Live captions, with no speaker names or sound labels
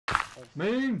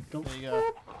Moon! There you go.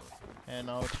 And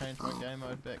I'll change my game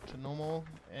mode back to normal,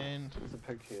 and... There's a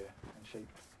pig here, and sheep.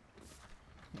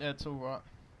 That's alright.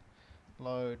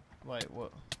 Load. Wait,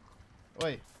 what?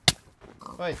 Wait.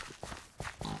 Wait.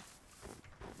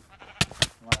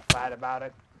 Wanna fight about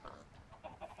it?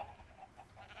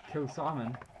 Kill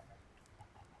Simon.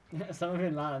 Some of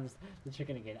it lands the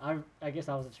chicken again. I guess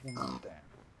I was a chicken. Damn.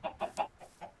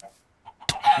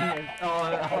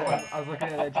 Oh, I was looking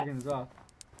at that chicken as well.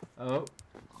 Oh.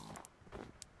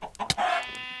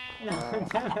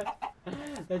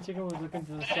 That chicken was looking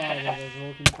to the side as I was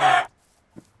walking through.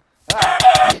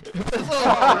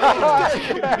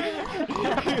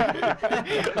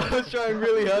 I was trying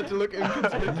really hard to look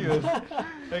inconspicuous.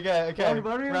 Okay,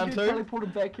 round two.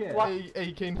 Teleported back here. Are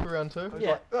you keen for round two?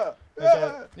 Yeah.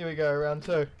 Okay, here we go, round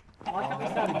two. Why can't we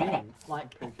start again?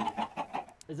 Like,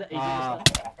 is it easy to start?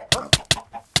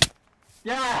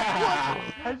 Yeah!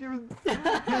 How'd you...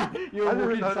 You were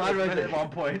walking sideways at one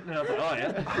point, and I was like, oh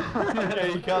yeah.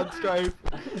 Okay, you can't strafe.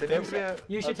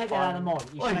 You should take that out of the mod.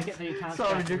 You should make it so you can't.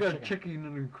 Sorry, strafe you the got a chicken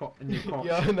in your crop.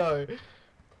 Yeah, I know.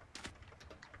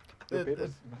 The bed It's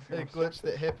is a missing glitch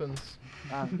that happens.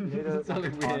 You need to It's only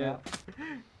time weird. out.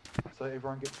 So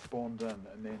everyone gets spawned in,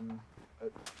 and then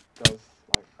it does,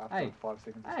 like, after Hey. 5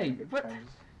 seconds, Hey, it what? changes.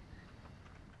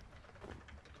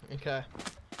 Okay.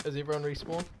 Is everyone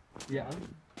respawn? Yeah.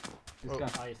 Let's go.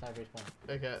 Oh, you save respawn.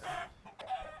 Okay.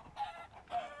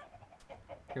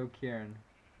 Kill Kieran.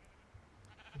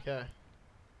 Okay.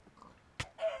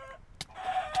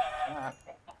 Ah.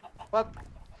 What?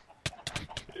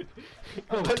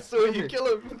 I saw you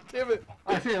kill him. Damn it.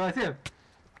 I see him.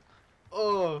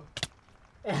 Oh.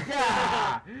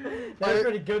 Yeah! That was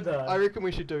pretty good though. I reckon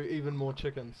we should do even more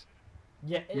chickens.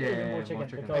 Yeah, Yeah, even more more chicken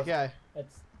chicken. because Okay.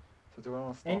 it's. So do we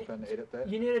want to And stop and edit that?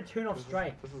 You need to turn off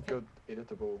strafe. This is good,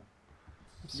 editable.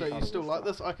 So you still like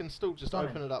this? I can still just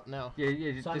Simon. open it up now.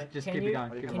 Yeah, Simon, just can keep you, it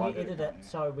going. You Keep Can it you like going. it, edit it can't you?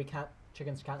 so we can't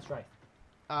chickens can't strafe?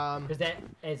 Um, Because that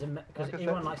is because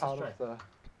everyone likes to strafe.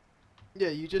 yeah,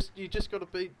 you just gotta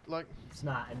be like.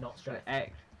 Smart and not strafe.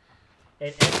 Act.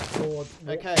 It acts towards.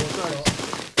 Okay, so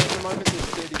at the moment there's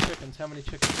 30 chickens. How many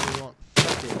chickens do you want?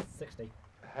 60.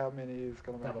 How many is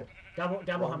gonna make Double. it?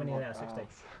 Double how One many more there are? 60.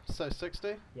 ass. So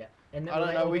 60? Yeah. And I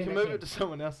don't know. We can move it to to.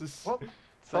 someone else's. What? Thing,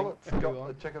 Someone's if you got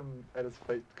want. the chicken at his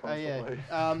feet Oh yeah.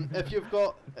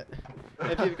 constantly.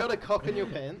 If you've got a cock in your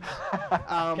pants,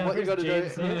 what you got to do?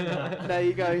 No,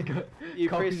 you go. You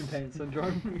Cock press. in your pants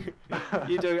syndrome.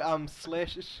 You do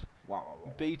slash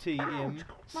BTM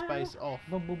space off.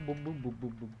 Boom, boom, boom, boom, boom,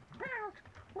 boom, boom.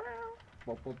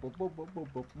 Boom, boom, boom, boom, boom,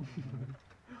 boom, boom.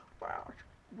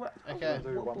 Okay.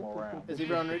 We'll do one more round. Is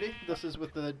everyone ready? This is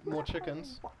with the more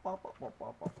chickens.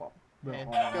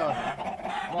 And go.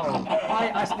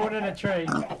 I spawned in a tree.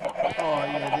 Oh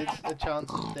yeah, there's a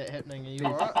chance of that happening. Are you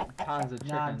alright? Tons of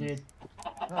chickens. Nah, dude.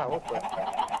 No, what the?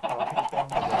 Oh,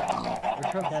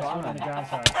 Which one's That's one on the Simon? ground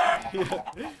side.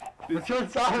 Which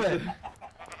one's Simon?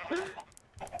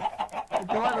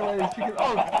 Go out the way, this chicken.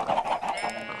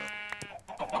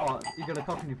 Oh, you got a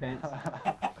cock in your pants.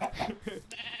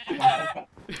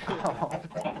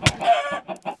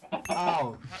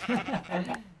 Ow.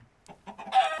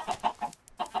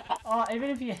 Oh, even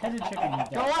if you hit a chicken, you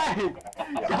Go die. away!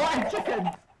 Go away, chickens!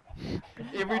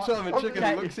 Every time a chicken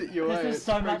Okay, looks at you, This it's is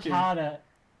so much freaking- harder.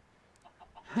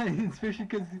 Especially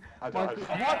because I Michael.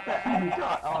 died. What the? You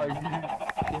died. Oh, you.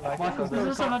 Michael's This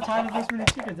is so much harder than this many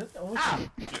chickens. That's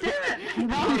awesome.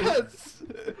 Yes!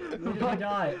 You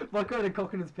die. Michael had a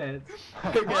cock in his pants.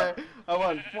 Okay, I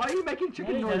won. Why are you making No,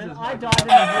 chicken you noises? didn't. I Michael? died in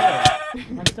the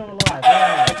war. I'm still alive. Where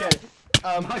are you? Okay,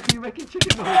 Michael, you're making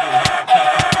chicken noises.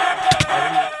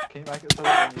 Can you make it so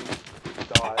that when you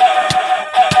die?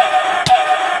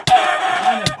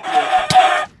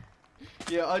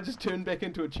 yeah, I just turned back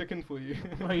into a chicken for you.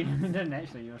 Well, you didn't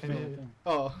actually. You were still.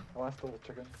 Oh, Am I still a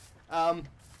chicken?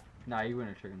 Nah, you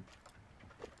weren't a chicken.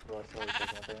 Do I still have a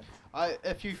chicken in my pants?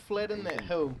 if you flatten that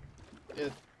hill,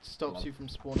 it stops you from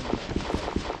spawning.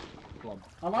 Blob.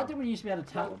 I liked it when you used to be able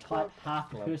to type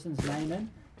half a person's name in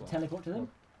to teleport to them.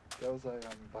 That was a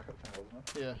bucket thing,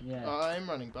 wasn't it? Yeah. Yeah. I am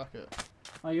running bucket.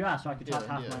 Oh, you are, so I could type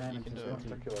Yeah, half yeah, my name you into can do the it. In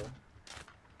spreadsheet. particular,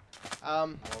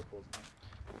 Um, Mark wasn't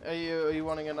it? are you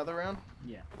wanting another round?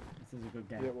 Yeah, this is a good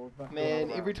game. Yeah, well, do Man,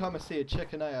 another every round. time I see a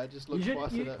chicken, I just look You should,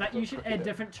 twice at it. but you should add Yeah.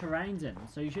 different terrains in.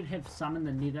 So you should have some in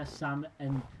the nether, some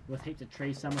in with heaps of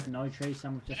trees, some with no trees,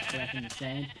 some with just black and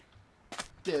sand.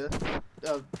 Yeah,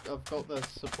 I've got the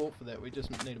support for that. We just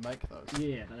need to make those.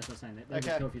 Yeah, but that's what I'm saying. That'd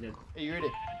Okay. be cool if you did. Are you ready?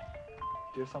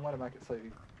 Do you have some way to make it so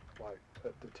you, like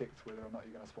it detects whether or not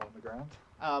you're going to spawn on the ground.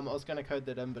 I was going to code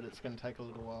that in, but it's going to take a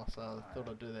little while, so I thought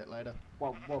I'd do that later.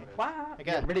 Whoa, whoa, wow. Okay.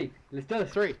 Get ready. Let's do it.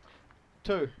 3,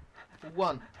 2,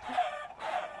 1.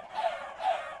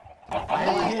 All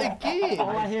Hey, again! All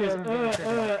I hear is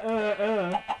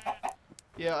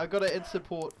Yeah, I gotta add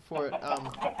support for it,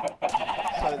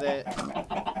 so that...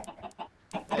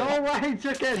 Go away,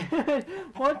 chicken!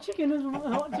 What chicken is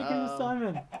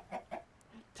Simon?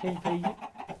 TP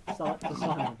to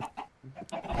Simon.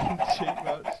 Cheap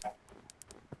much.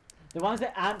 The ones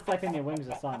that aren't flapping their wings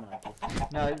are Simon, I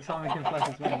guess. No, Simon can flap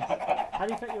his wings. How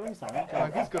do you flap your wings, Simon?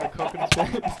 He's got a cock in his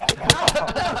pants.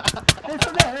 That's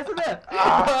in there, that's in there!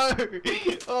 No!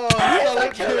 Oh, I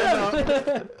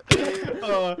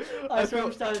Oh, I saw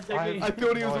him started digging. I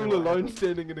thought he was all alone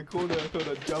standing in a corner. I thought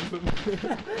I'd jump him.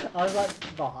 I was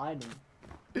like behind him.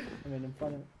 I mean, in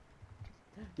front of him.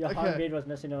 Your home Okay. bed was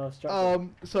missing a structure.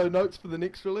 So notes for the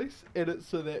next release: edit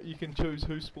so that you can choose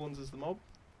who spawns as the mob.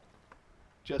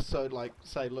 Just so, like,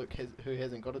 say, look, who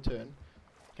hasn't got a turn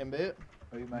can be it.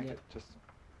 Or you make Yeah. it just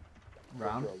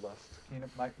Round. through a list. Can you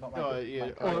make, not make Oh, it, yeah.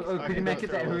 make Or, it- or I could you can make do it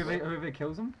it that through a whoever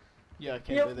kills him? Yeah, I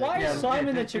can Yeah, do that. why Yeah, is Simon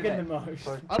yeah, the do chicken the that. most?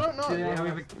 So I don't know. So yeah,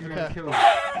 whoever Okay. kills.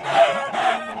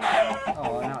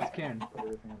 Oh, now it's Kieran. put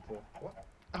everything into what?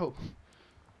 Oh,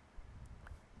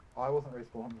 I wasn't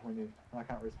respawned when you. And I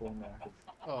can't respawn now because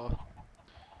oh,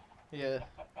 yeah.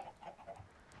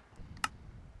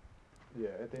 yeah.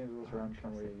 At the end of this round,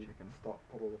 can we stop,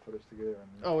 put all the footage together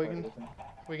and? Oh, we play can- everything?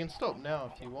 We can stop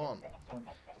now if you want. Just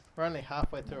We're only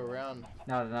halfway through a round.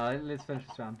 No, let's finish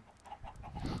this round.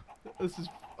 This is.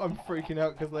 I'm freaking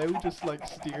out because they all just like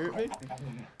stare at me.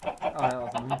 Oh, that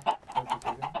wasn't me.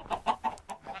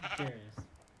 Serious.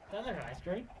 That look ice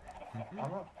cream. I'm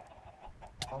not.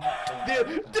 Damn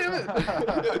it!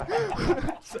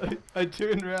 So I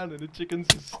turn around and the chicken's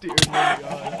just staring me in the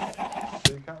eye.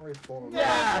 So you can't respawn.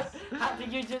 Yes!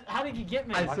 How did you get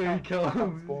me? I saw you can't- kill I can't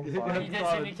him. spawn You Simon. did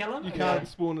see me kill him? You Okay. can't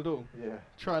spawn at all. Yeah,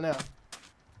 Try now. so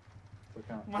we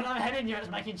can't. When I'm hitting you, it's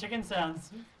making chicken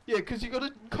sounds. Yeah, because you got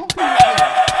a cock in your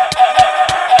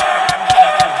hand.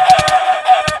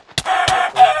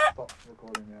 Stop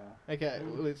recording now. Okay,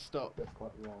 let's stop. That's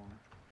quite long.